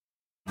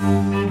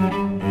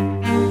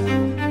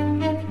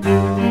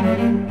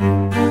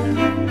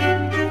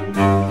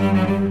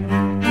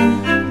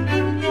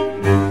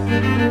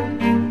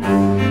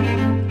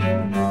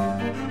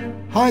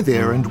Hi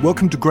there and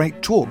welcome to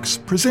Great Talks,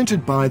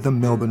 presented by the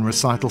Melbourne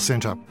Recital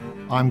Centre.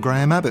 I'm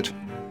Graham Abbott.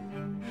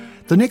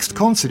 The next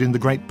concert in the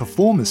Great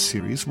Performers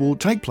series will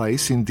take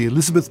place in the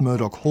Elizabeth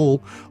Murdoch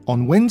Hall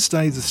on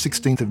Wednesday the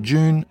 16th of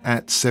June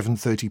at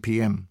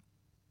 7:30pm.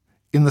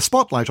 In the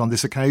spotlight on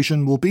this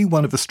occasion will be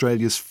one of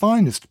Australia's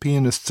finest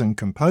pianists and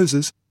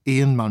composers,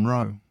 Ian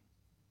Munro.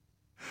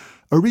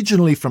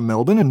 Originally from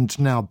Melbourne and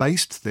now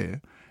based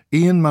there,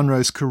 Ian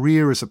Munro's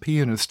career as a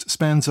pianist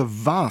spans a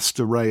vast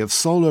array of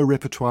solo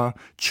repertoire,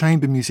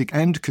 chamber music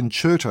and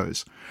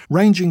concertos,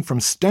 ranging from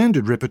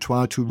standard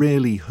repertoire to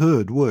rarely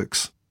heard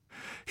works.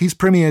 He's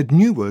premiered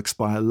new works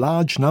by a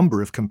large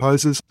number of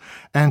composers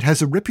and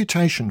has a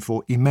reputation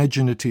for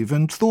imaginative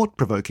and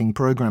thought-provoking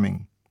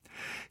programming.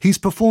 He's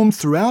performed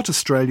throughout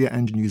Australia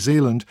and New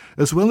Zealand,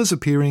 as well as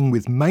appearing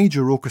with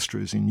major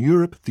orchestras in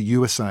Europe, the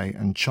USA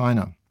and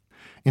China.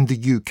 In the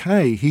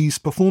UK, he's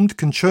performed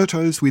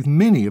concertos with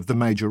many of the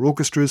major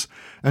orchestras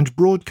and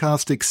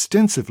broadcast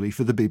extensively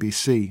for the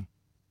BBC.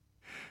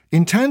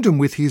 In tandem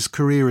with his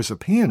career as a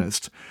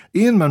pianist,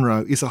 Ian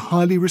Munro is a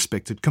highly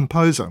respected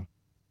composer.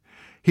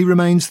 He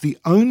remains the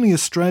only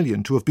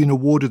Australian to have been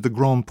awarded the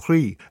Grand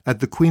Prix at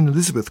the Queen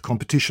Elizabeth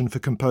competition for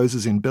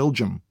composers in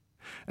Belgium,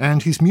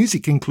 and his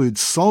music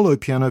includes solo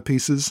piano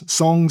pieces,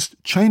 songs,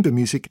 chamber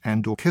music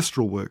and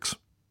orchestral works.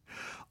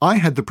 I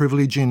had the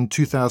privilege in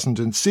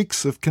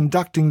 2006 of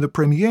conducting the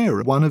premiere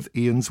of one of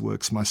Ian's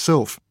works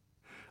myself,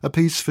 a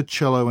piece for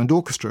cello and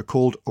orchestra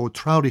called O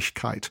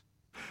Traurigkeit,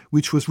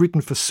 which was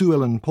written for Sue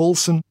Ellen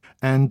Paulson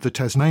and the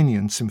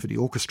Tasmanian Symphony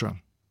Orchestra.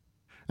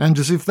 And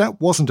as if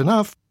that wasn't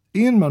enough,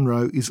 Ian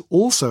Munro is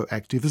also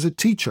active as a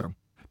teacher,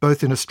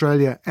 both in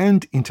Australia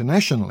and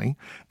internationally,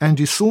 and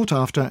is sought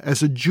after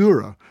as a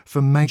juror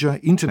for major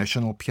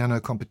international piano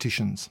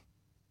competitions.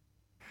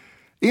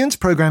 Ian's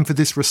program for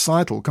this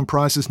recital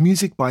comprises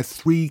music by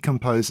three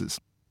composers: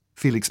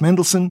 Felix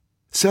Mendelssohn,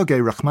 Sergei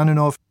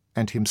Rachmaninoff,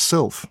 and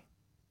himself.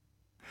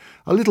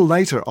 A little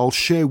later I'll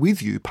share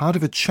with you part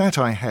of a chat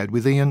I had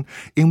with Ian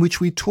in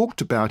which we talked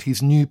about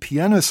his new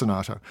piano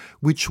sonata,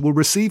 which will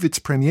receive its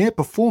premiere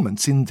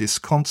performance in this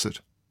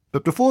concert.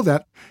 But before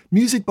that,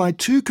 music by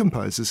two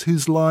composers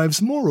whose lives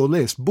more or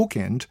less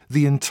bookend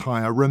the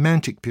entire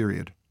Romantic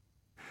period.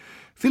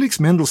 Felix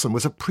Mendelssohn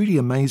was a pretty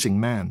amazing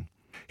man.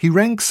 He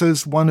ranks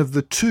as one of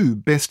the two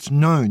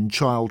best-known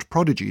child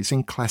prodigies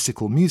in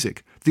classical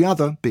music, the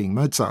other being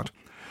Mozart.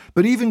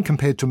 But even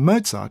compared to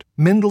Mozart,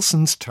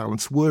 Mendelssohn's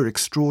talents were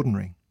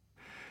extraordinary.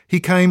 He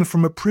came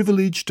from a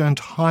privileged and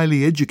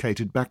highly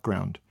educated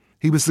background.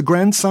 He was the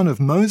grandson of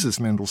Moses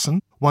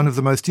Mendelssohn, one of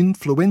the most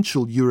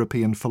influential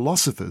European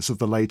philosophers of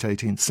the late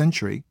 18th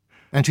century,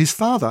 and his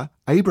father,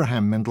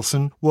 Abraham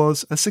Mendelssohn,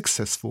 was a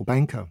successful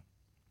banker.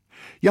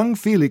 Young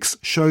Felix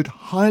showed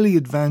highly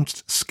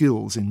advanced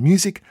skills in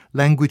music,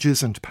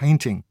 languages and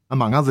painting,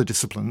 among other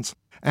disciplines,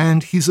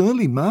 and his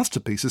early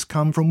masterpieces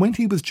come from when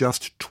he was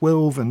just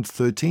 12 and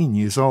 13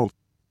 years old.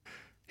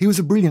 He was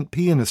a brilliant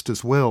pianist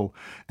as well,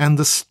 and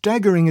the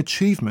staggering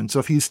achievements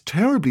of his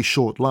terribly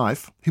short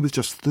life, he was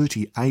just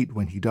 38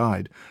 when he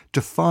died,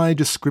 defy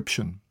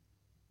description.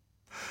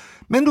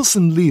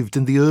 Mendelssohn lived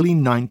in the early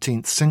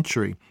 19th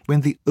century,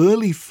 when the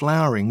early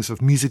flowerings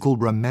of musical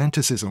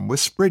romanticism were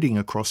spreading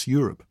across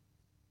Europe.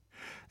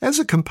 As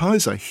a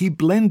composer, he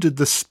blended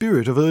the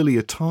spirit of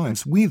earlier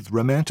times with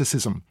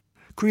romanticism,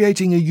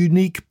 creating a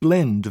unique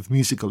blend of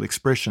musical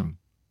expression.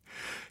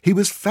 He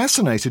was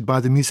fascinated by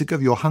the music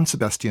of Johann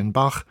Sebastian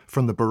Bach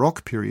from the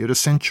Baroque period a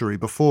century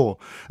before,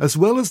 as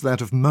well as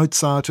that of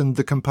Mozart and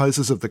the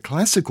composers of the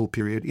classical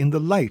period in the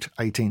late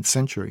 18th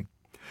century.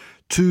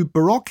 To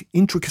Baroque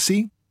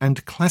intricacy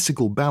and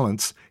classical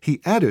balance,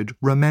 he added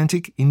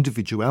romantic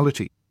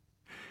individuality.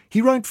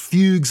 He wrote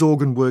fugues,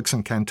 organ works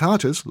and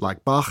cantatas,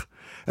 like Bach,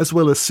 as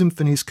well as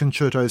symphonies,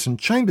 concertos and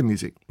chamber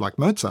music, like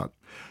Mozart.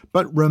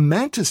 But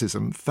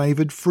Romanticism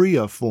favoured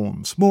freer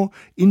forms, more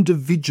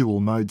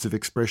individual modes of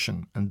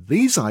expression, and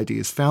these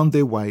ideas found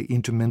their way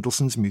into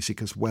Mendelssohn's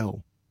music as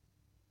well.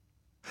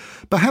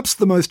 Perhaps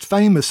the most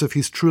famous of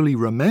his truly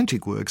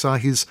romantic works are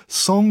his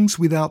Songs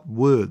Without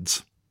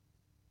Words.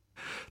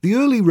 The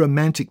early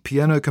Romantic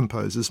piano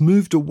composers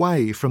moved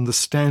away from the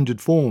standard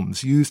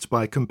forms used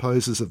by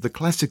composers of the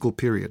classical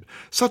period,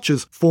 such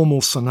as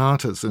formal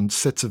sonatas and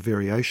sets of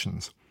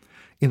variations.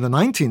 In the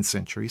 19th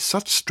century,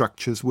 such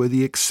structures were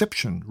the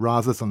exception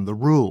rather than the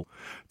rule.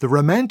 The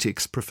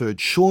Romantics preferred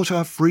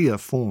shorter, freer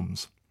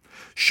forms.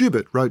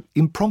 Schubert wrote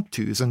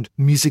impromptus and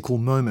musical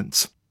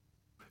moments.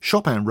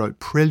 Chopin wrote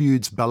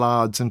preludes,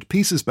 ballades, and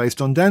pieces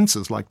based on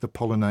dances like the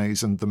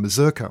Polonaise and the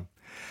Mazurka.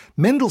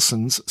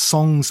 Mendelssohn's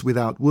Songs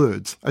Without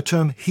Words, a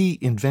term he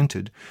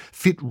invented,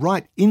 fit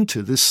right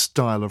into this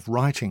style of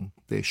writing.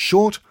 They're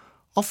short,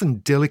 often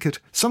delicate,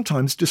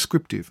 sometimes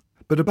descriptive,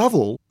 but above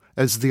all,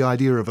 as the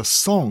idea of a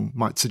song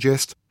might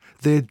suggest,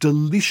 they're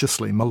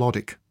deliciously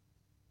melodic.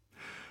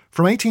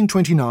 From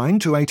 1829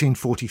 to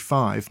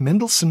 1845,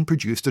 Mendelssohn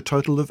produced a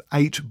total of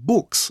 8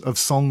 books of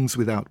songs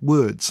without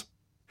words.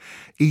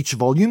 Each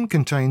volume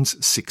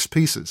contains 6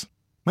 pieces,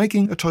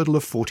 making a total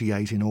of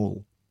 48 in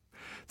all.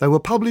 They were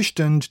published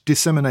and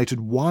disseminated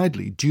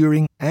widely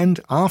during and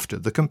after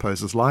the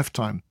composer's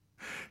lifetime,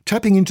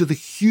 tapping into the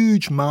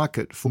huge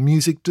market for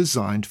music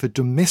designed for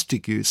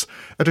domestic use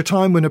at a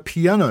time when a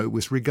piano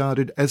was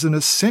regarded as an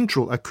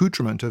essential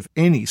accoutrement of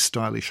any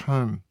stylish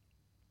home.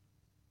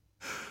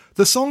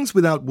 The songs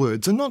without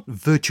words are not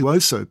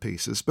virtuoso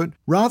pieces, but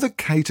rather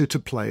cater to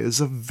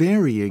players of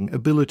varying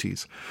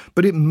abilities.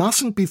 But it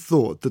mustn't be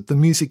thought that the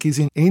music is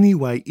in any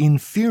way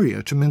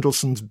inferior to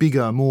Mendelssohn's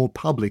bigger, more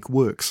public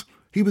works.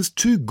 He was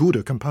too good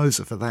a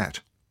composer for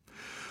that.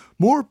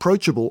 More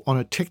approachable on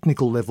a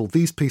technical level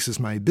these pieces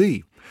may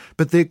be,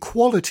 but their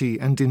quality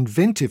and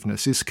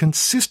inventiveness is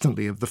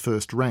consistently of the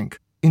first rank.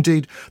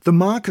 Indeed, the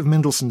mark of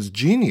Mendelssohn's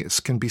genius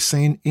can be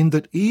seen in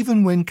that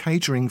even when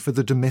catering for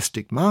the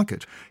domestic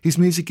market, his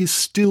music is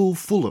still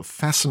full of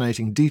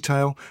fascinating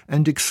detail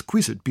and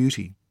exquisite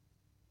beauty.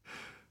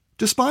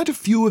 Despite a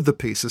few of the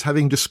pieces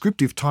having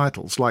descriptive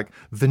titles like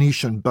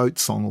Venetian Boat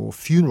Song or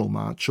Funeral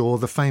March or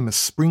the famous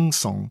Spring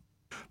Song,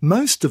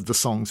 most of the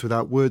songs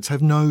without words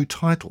have no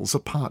titles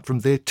apart from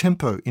their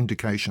tempo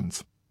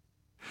indications.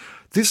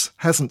 This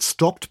hasn't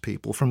stopped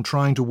people from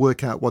trying to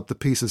work out what the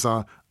pieces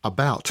are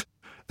about,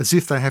 as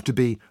if they have to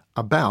be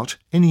about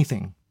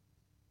anything.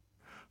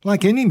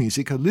 Like any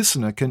music, a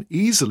listener can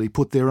easily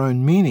put their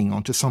own meaning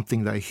onto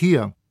something they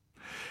hear,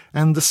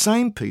 and the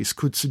same piece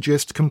could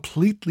suggest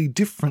completely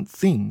different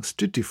things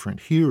to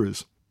different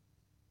hearers.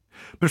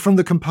 But from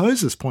the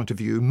composer's point of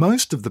view,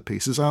 most of the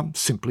pieces are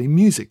simply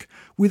music,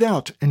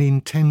 without an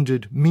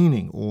intended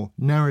meaning or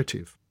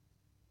narrative.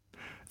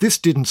 This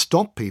didn't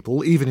stop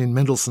people, even in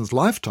Mendelssohn's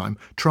lifetime,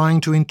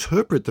 trying to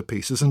interpret the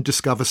pieces and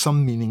discover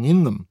some meaning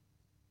in them.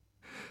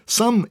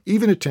 Some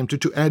even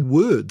attempted to add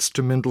words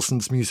to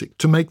Mendelssohn's music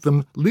to make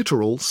them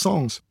literal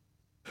songs.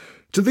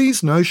 To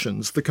these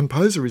notions, the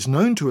composer is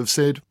known to have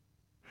said,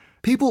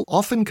 "People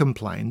often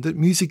complain that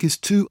music is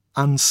too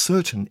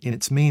uncertain in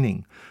its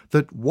meaning,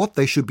 that what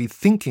they should be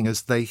thinking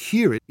as they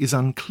hear it is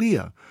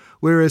unclear,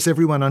 whereas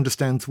everyone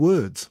understands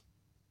words.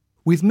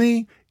 With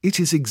me,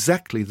 it is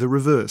exactly the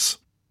reverse,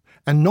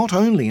 and not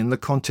only in the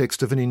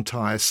context of an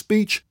entire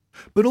speech,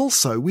 but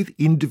also with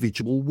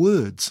individual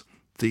words.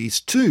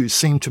 These too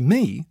seem to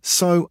me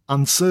so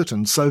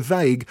uncertain, so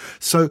vague,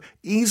 so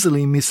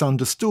easily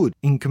misunderstood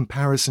in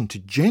comparison to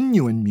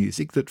genuine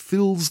music that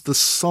fills the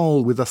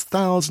soul with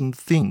 1,000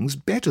 things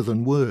better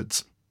than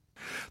words.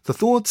 The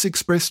thoughts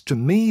expressed to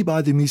me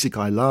by the music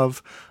I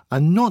love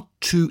are not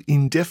too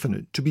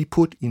indefinite to be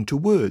put into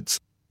words,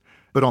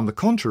 but on the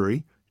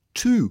contrary,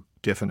 too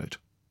definite.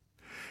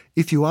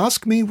 If you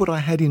ask me what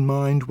I had in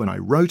mind when I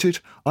wrote it,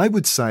 I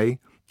would say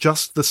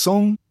just the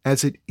song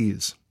as it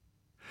is.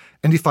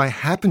 And if I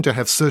happen to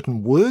have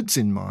certain words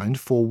in mind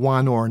for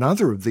one or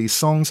another of these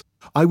songs,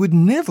 I would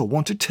never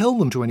want to tell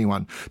them to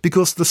anyone,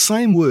 because the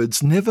same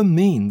words never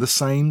mean the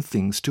same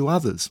things to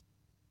others.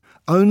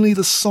 Only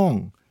the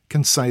song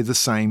can say the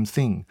same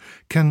thing,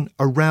 can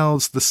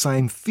arouse the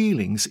same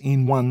feelings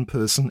in one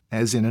person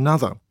as in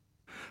another.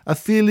 A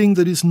feeling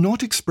that is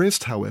not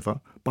expressed, however,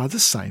 by the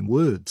same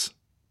words.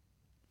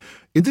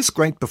 In this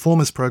great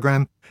performers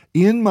program,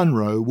 Ian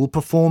Munro will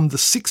perform the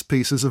 6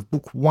 pieces of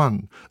Book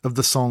 1 of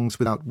the Songs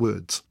Without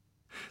Words.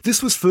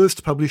 This was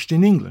first published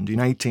in England in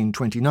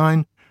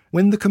 1829,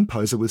 when the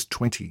composer was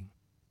 20.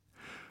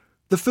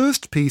 The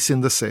first piece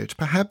in the set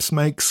perhaps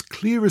makes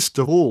clearest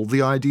of all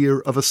the idea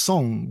of a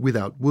song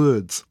without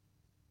words.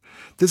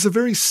 There's a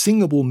very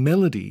singable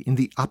melody in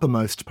the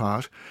uppermost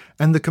part,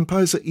 and the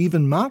composer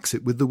even marks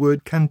it with the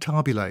word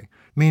cantabile,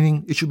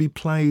 meaning it should be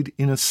played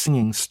in a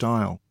singing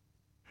style.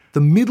 The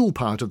middle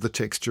part of the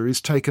texture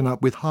is taken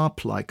up with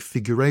harp-like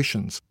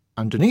figurations,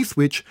 underneath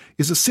which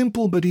is a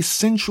simple but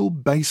essential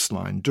bass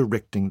line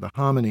directing the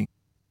harmony.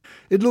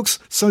 It looks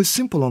so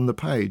simple on the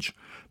page,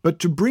 but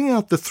to bring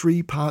out the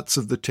 3 parts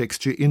of the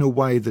texture in a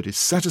way that is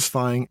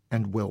satisfying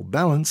and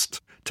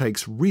well-balanced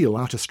takes real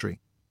artistry.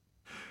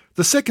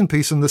 The second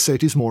piece in the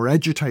set is more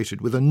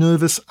agitated, with a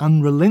nervous,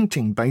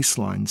 unrelenting bass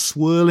line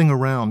swirling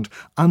around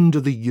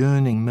under the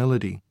yearning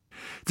melody.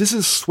 This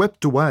is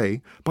swept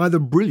away by the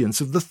brilliance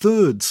of the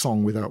third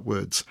Song Without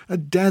Words, a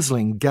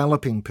dazzling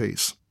galloping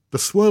piece. The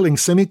swirling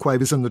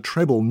semiquavers and the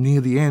treble near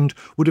the end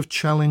would have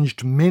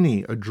challenged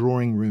many a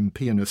drawing-room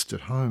pianist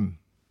at home.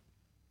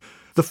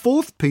 The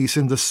fourth piece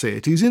in the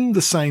set is in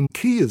the same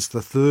key as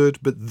the third,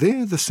 but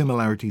there the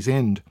similarities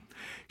end.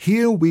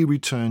 Here we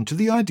return to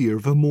the idea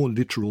of a more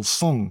literal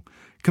song,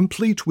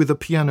 complete with a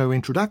piano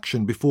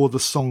introduction before the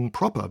song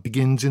proper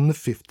begins in the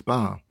 5th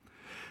bar.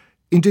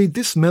 Indeed,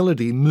 this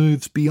melody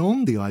moves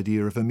beyond the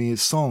idea of a mere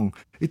song.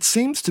 It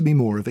seems to be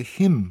more of a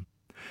hymn.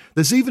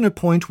 There's even a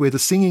point where the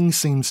singing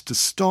seems to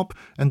stop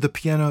and the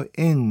piano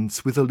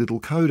ends with a little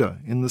coda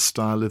in the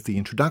style of the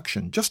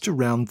introduction, just to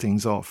round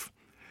things off.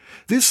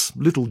 This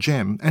little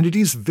gem, and it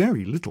is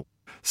very little,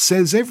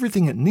 says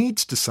everything it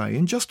needs to say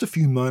in just a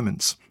few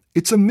moments.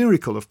 It's a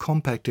miracle of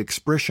compact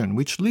expression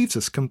which leaves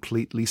us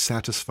completely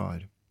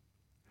satisfied.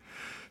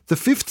 The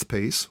 5th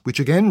piece,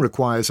 which again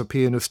requires a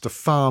pianist of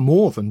far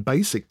more than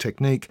basic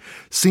technique,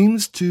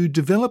 seems to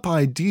develop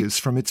ideas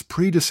from its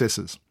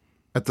predecessors.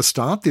 At the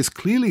start, there's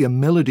clearly a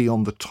melody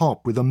on the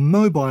top with a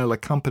mobile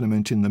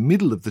accompaniment in the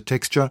middle of the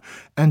texture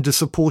and a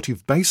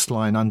supportive bass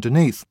line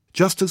underneath,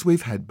 just as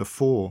we've had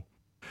before.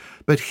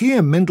 But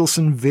here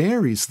Mendelssohn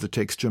varies the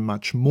texture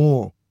much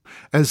more,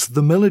 as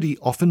the melody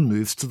often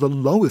moves to the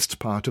lowest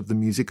part of the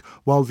music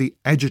while the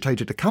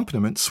agitated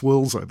accompaniment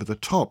swirls over the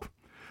top.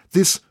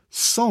 This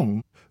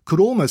song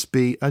could almost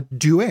be a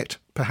duet,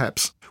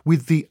 perhaps,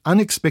 with the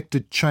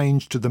unexpected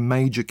change to the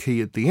major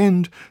key at the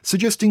end,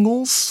 suggesting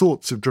all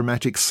sorts of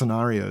dramatic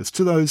scenarios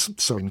to those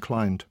so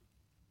inclined.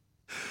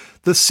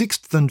 The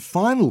sixth and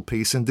final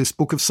piece in this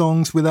book of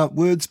songs without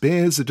words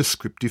bears a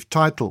descriptive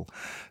title,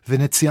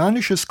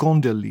 Venezianisches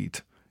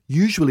Gondellied,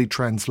 usually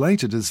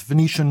translated as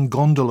Venetian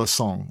gondola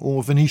song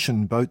or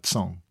Venetian boat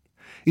song.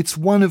 It's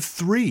one of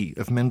 3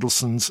 of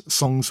Mendelssohn's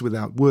songs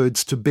without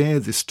words to bear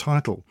this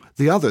title.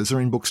 The others are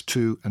in books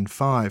 2 and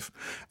 5,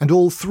 and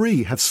all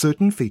 3 have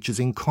certain features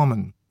in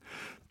common.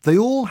 They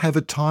all have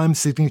a time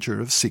signature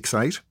of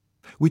 6/8,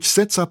 which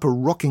sets up a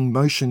rocking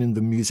motion in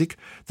the music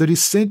that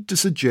is said to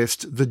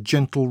suggest the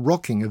gentle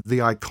rocking of the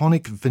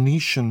iconic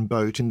Venetian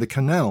boat in the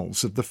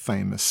canals of the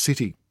famous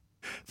city.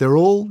 They're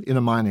all in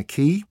a minor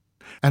key,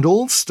 and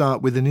all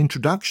start with an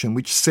introduction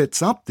which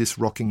sets up this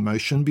rocking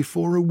motion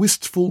before a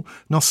wistful,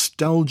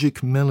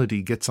 nostalgic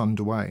melody gets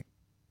underway.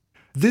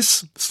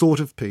 This sort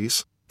of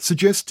piece,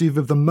 suggestive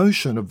of the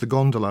motion of the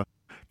gondola,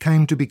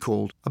 came to be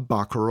called a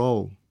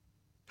barcarolle.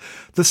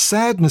 The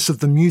sadness of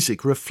the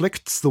music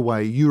reflects the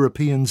way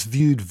Europeans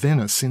viewed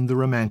Venice in the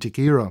Romantic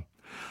era.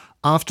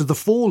 After the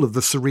fall of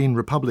the Serene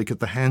Republic at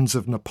the hands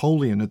of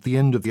Napoleon at the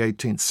end of the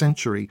 18th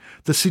century,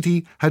 the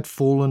city had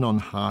fallen on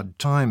hard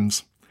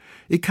times.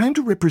 It came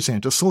to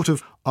represent a sort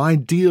of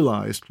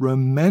idealised,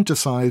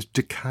 romanticised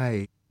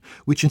decay,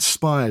 which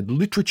inspired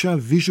literature,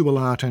 visual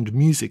art and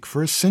music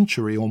for a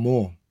century or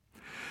more.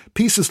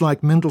 Pieces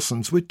like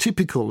Mendelssohn's were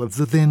typical of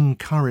the then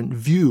current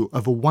view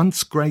of a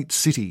once great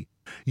city,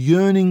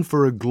 yearning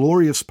for a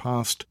glorious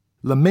past,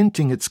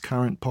 lamenting its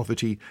current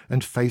poverty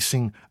and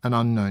facing an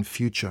unknown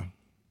future.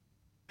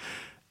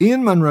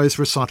 Ian Munro's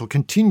recital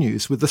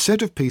continues with a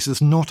set of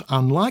pieces not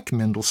unlike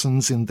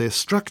Mendelssohn's in their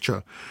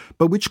structure,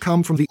 but which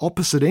come from the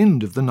opposite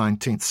end of the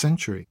 19th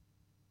century.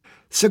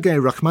 Sergei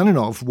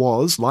Rachmaninoff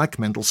was, like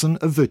Mendelssohn,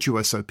 a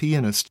virtuoso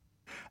pianist,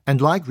 and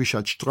like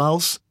Richard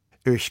Strauss,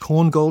 Erich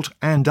Korngold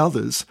and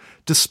others,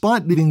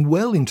 despite living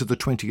well into the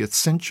 20th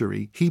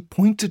century, he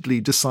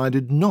pointedly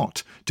decided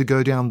not to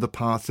go down the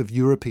path of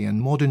European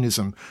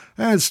modernism,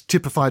 as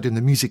typified in the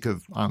music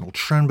of Arnold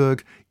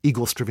Schoenberg,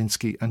 Igor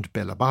Stravinsky and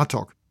Bela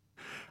Bartok.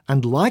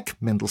 And like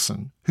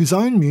Mendelssohn, whose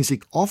own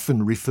music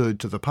often referred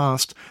to the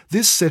past,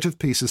 this set of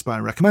pieces by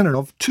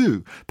Rachmaninoff,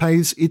 too,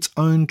 pays its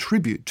own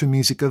tribute to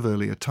music of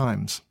earlier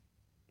times.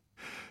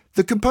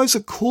 The composer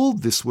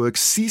called this work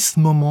Six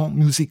Moments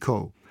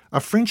Musicaux, a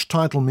French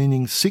title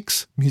meaning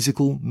 6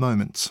 musical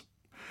moments.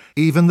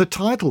 Even the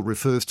title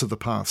refers to the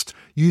past,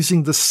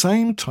 using the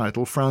same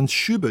title Franz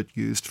Schubert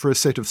used for a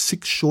set of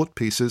 6 short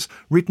pieces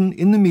written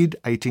in the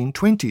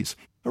mid-1820s,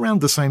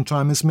 around the same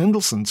time as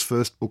Mendelssohn's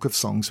first book of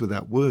songs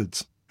without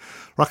words.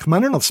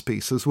 Rachmaninoff's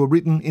pieces were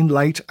written in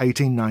late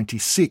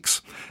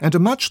 1896 and are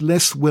much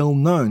less well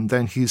known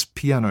than his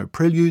piano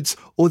preludes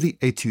or the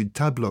Étude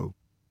tableau.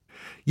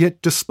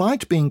 Yet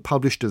despite being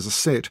published as a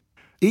set,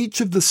 each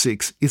of the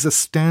 6 is a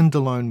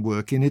standalone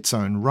work in its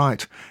own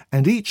right,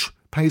 and each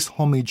pays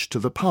homage to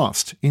the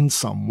past in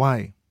some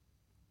way.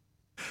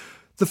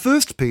 The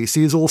first piece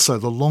is also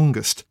the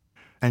longest,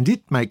 and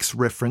it makes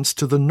reference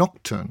to the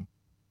nocturne,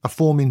 a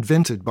form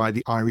invented by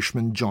the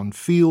Irishman John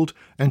Field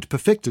and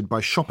perfected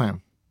by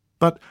Chopin.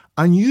 But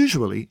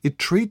unusually, it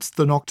treats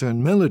the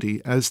nocturne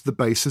melody as the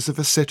basis of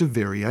a set of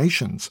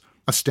variations,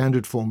 a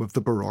standard form of the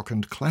Baroque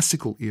and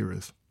Classical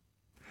eras.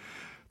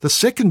 The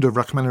second of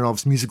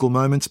Rachmaninoff's musical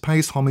moments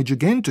pays homage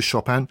again to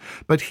Chopin,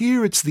 but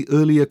here it's the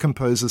earlier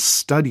composer's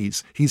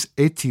studies, his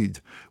études,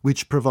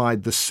 which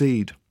provide the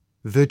seed.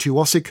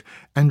 Virtuosic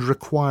and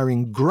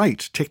requiring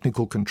great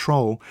technical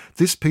control,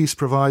 this piece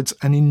provides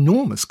an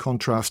enormous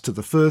contrast to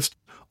the first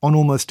on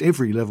almost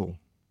every level.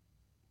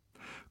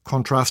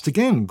 Contrast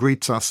again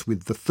greets us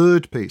with the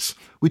third piece,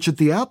 which at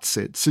the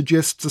outset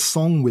suggests a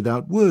song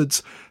without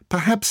words,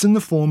 perhaps in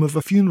the form of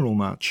a funeral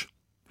march.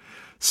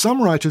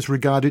 Some writers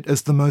regard it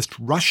as the most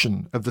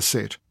Russian of the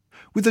set,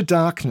 with a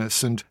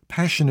darkness and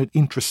passionate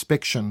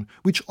introspection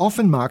which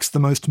often marks the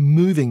most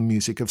moving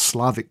music of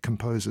Slavic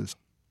composers.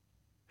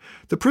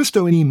 The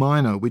Presto in E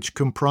minor, which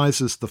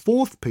comprises the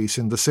fourth piece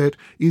in the set,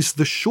 is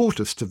the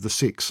shortest of the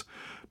 6,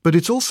 but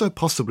it's also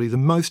possibly the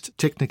most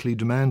technically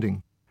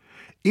demanding.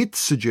 It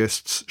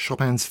suggests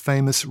Chopin's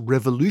famous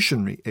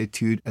revolutionary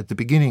étude at the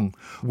beginning,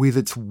 with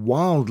its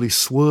wildly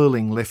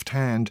swirling left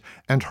hand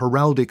and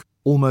heraldic,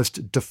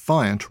 almost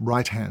defiant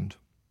right hand.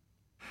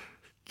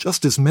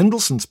 Just as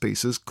Mendelssohn's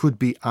pieces could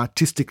be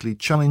artistically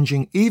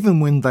challenging even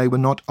when they were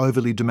not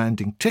overly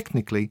demanding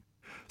technically,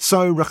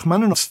 so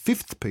Rachmaninoff's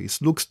fifth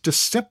piece looks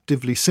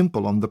deceptively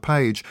simple on the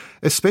page,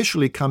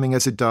 especially coming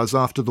as it does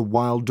after the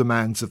wild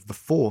demands of the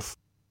fourth.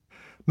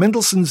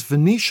 Mendelssohn's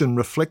Venetian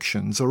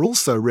Reflections are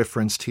also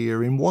referenced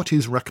here in what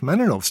is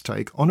Rachmaninoff's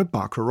take on a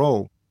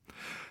barcarolle.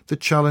 The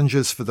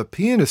challenges for the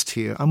pianist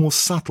here are more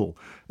subtle,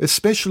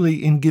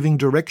 especially in giving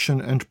direction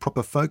and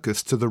proper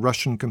focus to the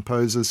Russian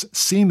composer's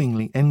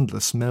seemingly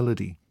endless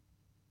melody.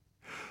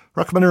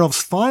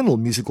 Rachmaninoff's final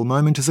musical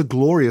moment is a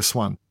glorious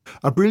one,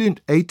 a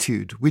brilliant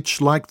etude which,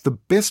 like the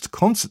best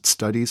concert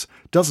studies,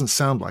 doesn't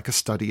sound like a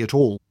study at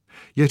all,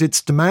 yet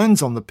its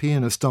demands on the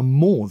pianist are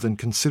more than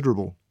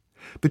considerable.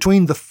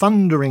 Between the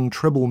thundering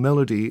treble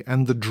melody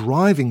and the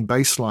driving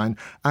bass line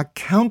are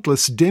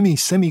countless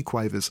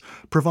demi-semiquavers,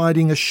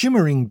 providing a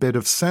shimmering bed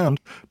of sound,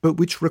 but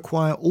which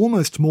require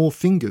almost more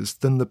fingers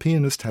than the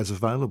pianist has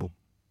available.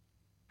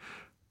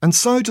 And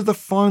so to the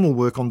final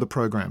work on the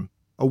program,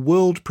 a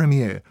world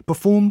premiere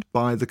performed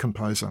by the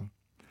composer.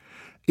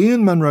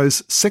 Ian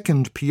Munro's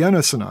second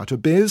piano sonata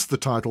bears the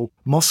title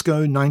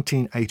Moscow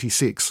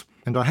 1986,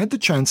 and I had the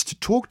chance to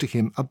talk to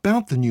him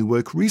about the new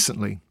work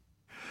recently.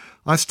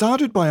 I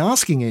started by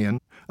asking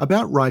Ian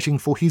about writing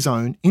for his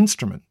own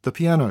instrument, the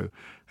piano,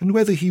 and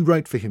whether he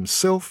wrote for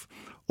himself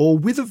or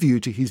with a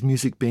view to his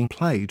music being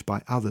played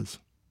by others.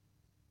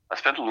 I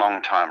spent a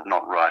long time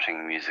not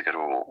writing music at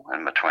all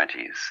in my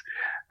 20s,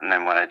 and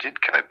then when I did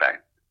go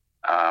back,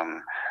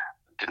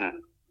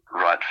 didn't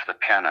write for the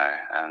piano,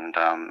 and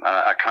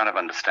I kind of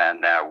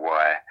understand now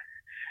why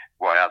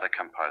other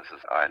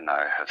composers I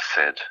know have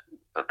said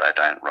that they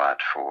don't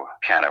write for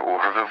piano or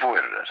have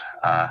avoided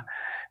it.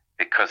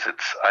 Because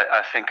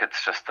I think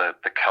it's just the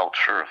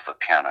culture of the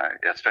piano,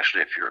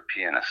 especially if you're a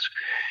pianist,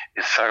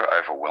 is so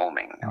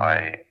overwhelming.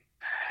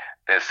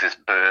 There's this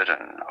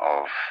burden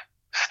of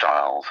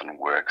styles and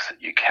works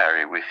that you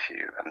carry with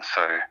you, and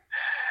so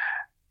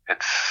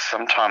it's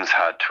sometimes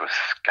hard to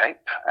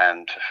escape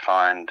and to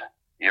find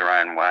your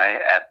own way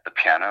at the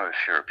piano if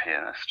you're a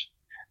pianist.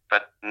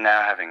 But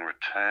now having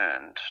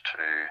returned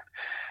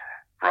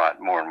to write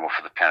more and more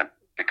for the piano,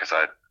 because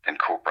I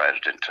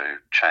incorporated into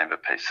chamber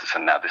pieces,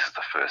 and now this is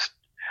the first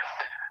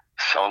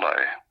solo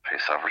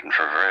piece I've written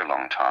for a very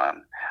long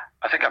time.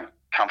 I think I'm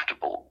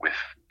comfortable with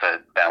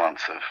the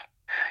balance of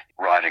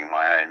writing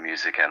my own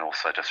music and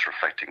also just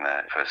reflecting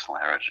the personal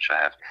heritage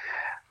I have.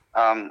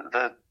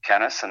 The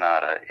piano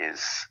sonata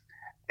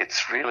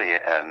it's really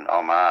an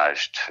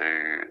homage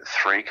to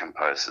three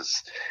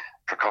composers,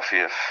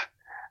 Prokofiev,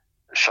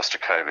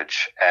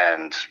 Shostakovich,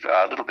 and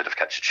a little bit of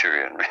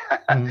Khachaturian,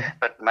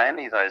 but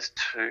mainly those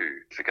two,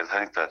 because I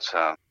think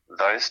that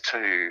those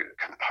two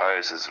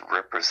composers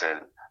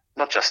represent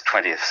not just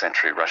 20th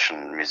century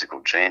Russian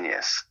musical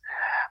genius,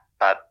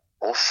 but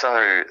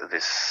also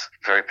this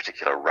very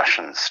particular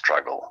Russian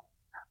struggle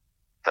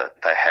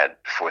that they had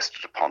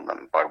foisted upon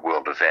them by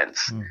world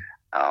events,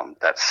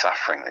 that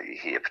suffering that you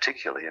hear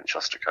particularly in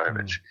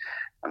Shostakovich,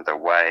 and the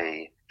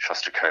way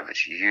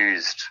Shostakovich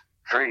used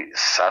very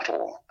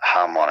subtle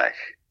harmonic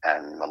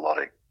and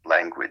melodic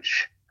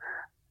language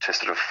to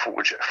sort of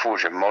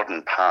forge a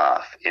modern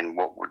path in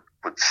what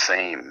would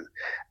seem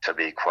to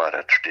be quite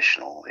a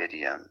traditional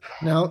idiom.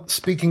 Now,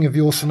 speaking of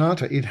your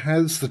sonata, it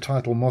has the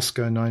title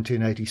Moscow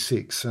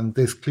 1986, and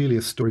there's clearly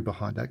a story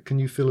behind that. Can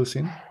you fill us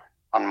in?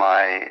 On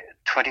my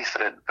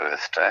 23rd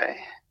birthday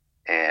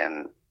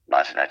in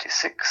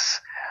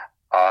 1986,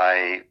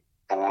 I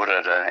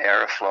boarded an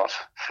Aeroflot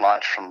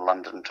flight from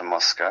London to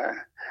Moscow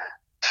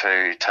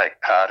to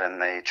take part in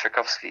the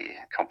Tchaikovsky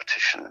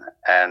competition,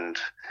 and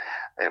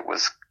it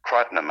was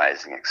quite an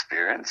amazing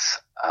experience.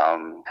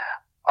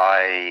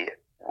 I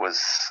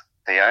was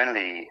the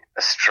only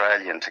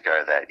Australian to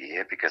go that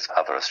year because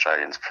other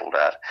Australians pulled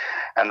out,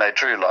 and they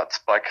drew lots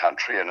by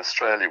country, and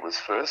Australia was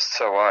first.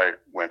 So I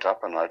went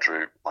up and I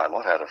drew my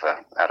lot out of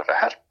a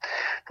hat,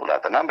 pulled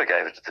out the number,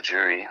 gave it to the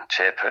jury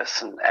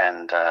chairperson,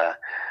 and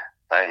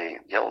they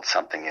yelled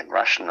something in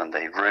Russian, and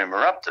the room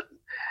erupted.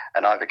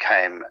 And I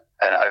became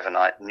an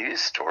overnight news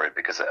story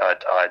because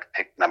I'd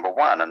picked number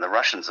one, and the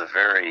Russians are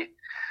very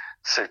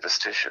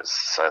superstitious,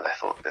 so they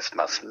thought this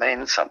must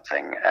mean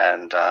something.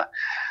 And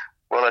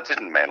well, it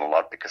didn't mean a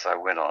lot because I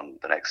went on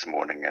the next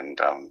morning and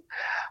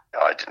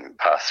I didn't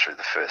pass through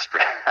the first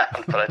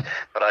round,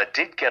 but I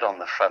did get on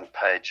the front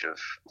page of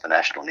the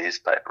national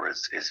newspaper,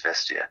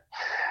 Izvestia.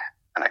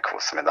 And of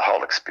course, I mean, the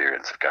whole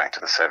experience of going to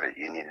the Soviet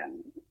Union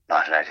in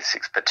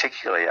 1986,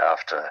 particularly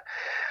after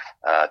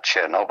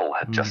Chernobyl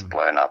had just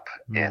blown up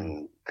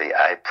in the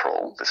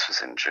April, this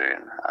was in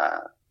June,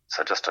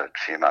 so just a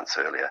few months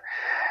earlier,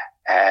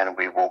 and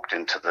we walked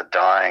into the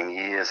dying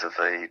years of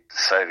the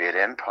Soviet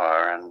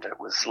Empire, and it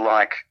was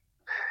like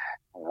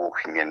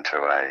walking into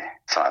a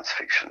science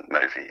fiction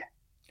movie.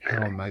 Really.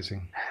 How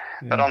amazing.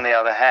 Yeah. But on the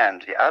other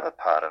hand, the other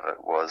part of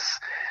it was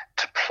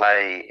to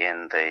play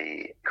in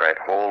the Great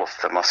Hall of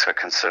the Moscow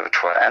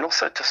Conservatoire, and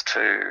also just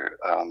to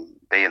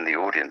be in the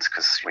audience,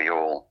 because we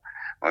all,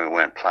 when we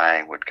weren't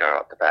playing, would go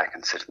up the back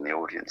and sit in the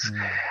audience.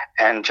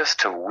 And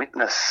just to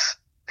witness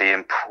the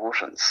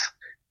importance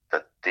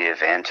that the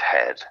event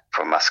had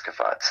for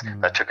Muscovites.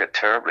 They took it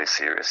terribly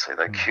seriously.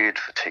 They queued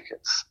for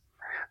tickets.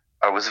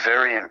 I was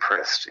very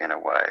impressed in a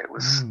way. It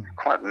was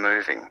quite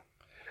moving.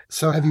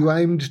 So have you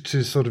aimed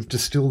to sort of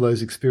distill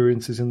those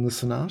experiences in the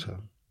sonata?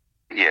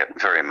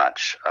 very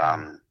much.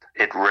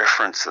 It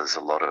references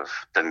a lot of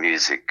the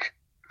music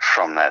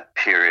from that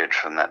period,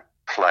 from that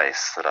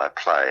place that I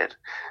played.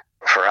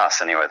 For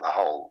us, anyway, the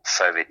whole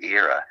Soviet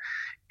era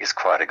is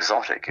quite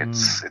exotic.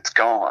 It's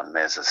gone.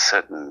 There's a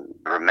certain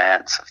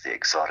romance of the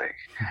exotic.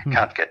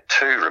 Can't get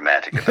too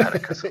romantic about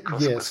it because, of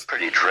course, it was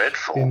pretty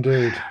dreadful.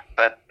 Indeed.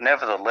 But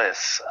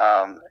nevertheless,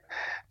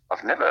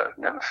 I've never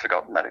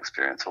forgotten that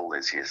experience all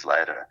these years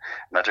later.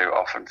 And I do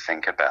often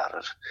think about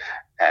it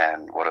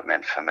and what it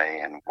meant for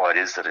me and why it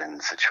is that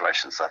in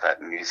situations like that,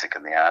 music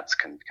and the arts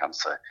can become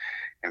so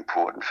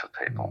important for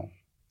people.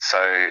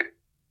 So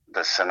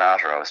the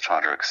sonata, I was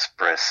trying to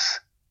express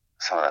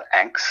some of that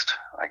angst,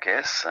 I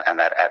guess, and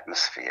that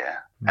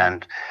atmosphere.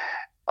 And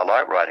I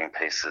like writing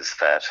pieces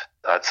that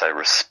I'd say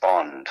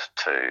respond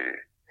to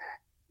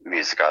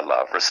music I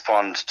love,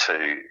 respond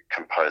to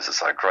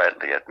composers I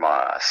greatly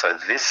admire. So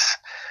this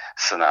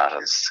sonata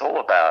is all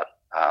about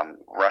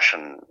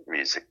Russian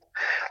music.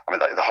 I mean,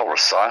 the whole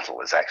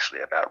recital is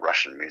actually about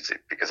Russian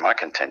music because my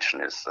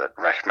contention is that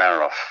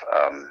Rachmaninoff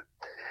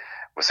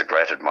was a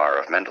great admirer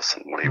of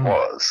Mendelssohn, well, he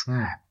was,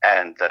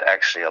 and that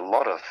actually a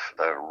lot of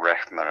the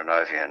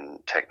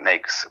Rachmaninovian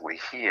techniques that we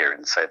hear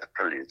in, say, the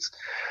preludes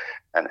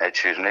and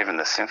etudes and even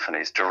the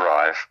symphonies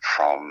derive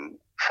from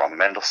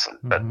Mendelssohn.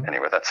 But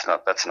anyway, that's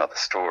not the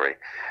story.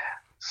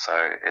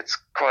 So it's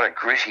quite a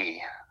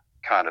gritty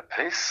kind of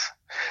piece,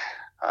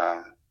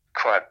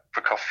 quite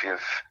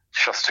Prokofiev,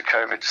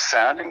 Shostakovich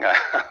sounding.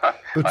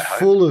 But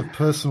full of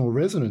personal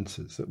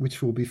resonances,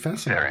 which will be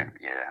fascinating.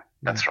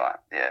 That's right.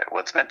 Yeah,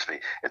 well, it's meant to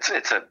be. It's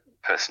a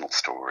personal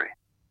story.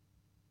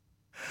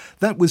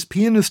 That was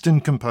pianist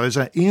and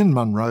composer Ian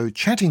Munro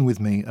chatting with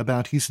me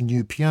about his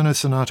new piano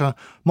sonata,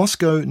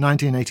 Moscow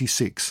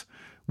 1986,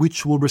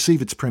 which will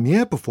receive its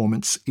premiere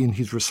performance in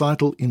his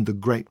recital in the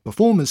Great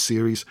Performers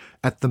series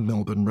at the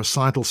Melbourne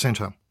Recital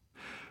Centre.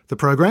 The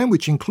program,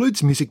 which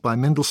includes music by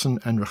Mendelssohn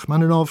and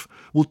Rachmaninoff,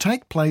 will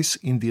take place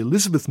in the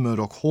Elizabeth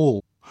Murdoch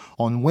Hall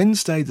on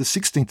Wednesday the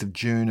 16th of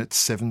June at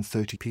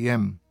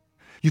 7:30pm.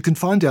 You can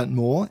find out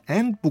more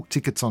and book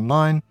tickets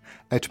online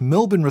at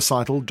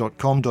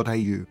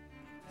melbournerecital.com.au.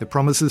 It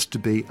promises to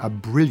be a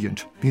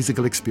brilliant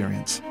musical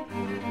experience.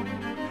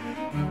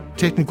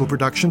 Technical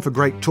production for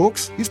Great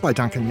Talks is by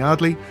Duncan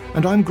Yardley,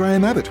 and I'm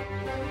Graham Abbott.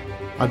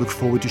 I look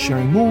forward to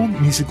sharing more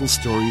musical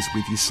stories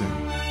with you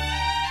soon.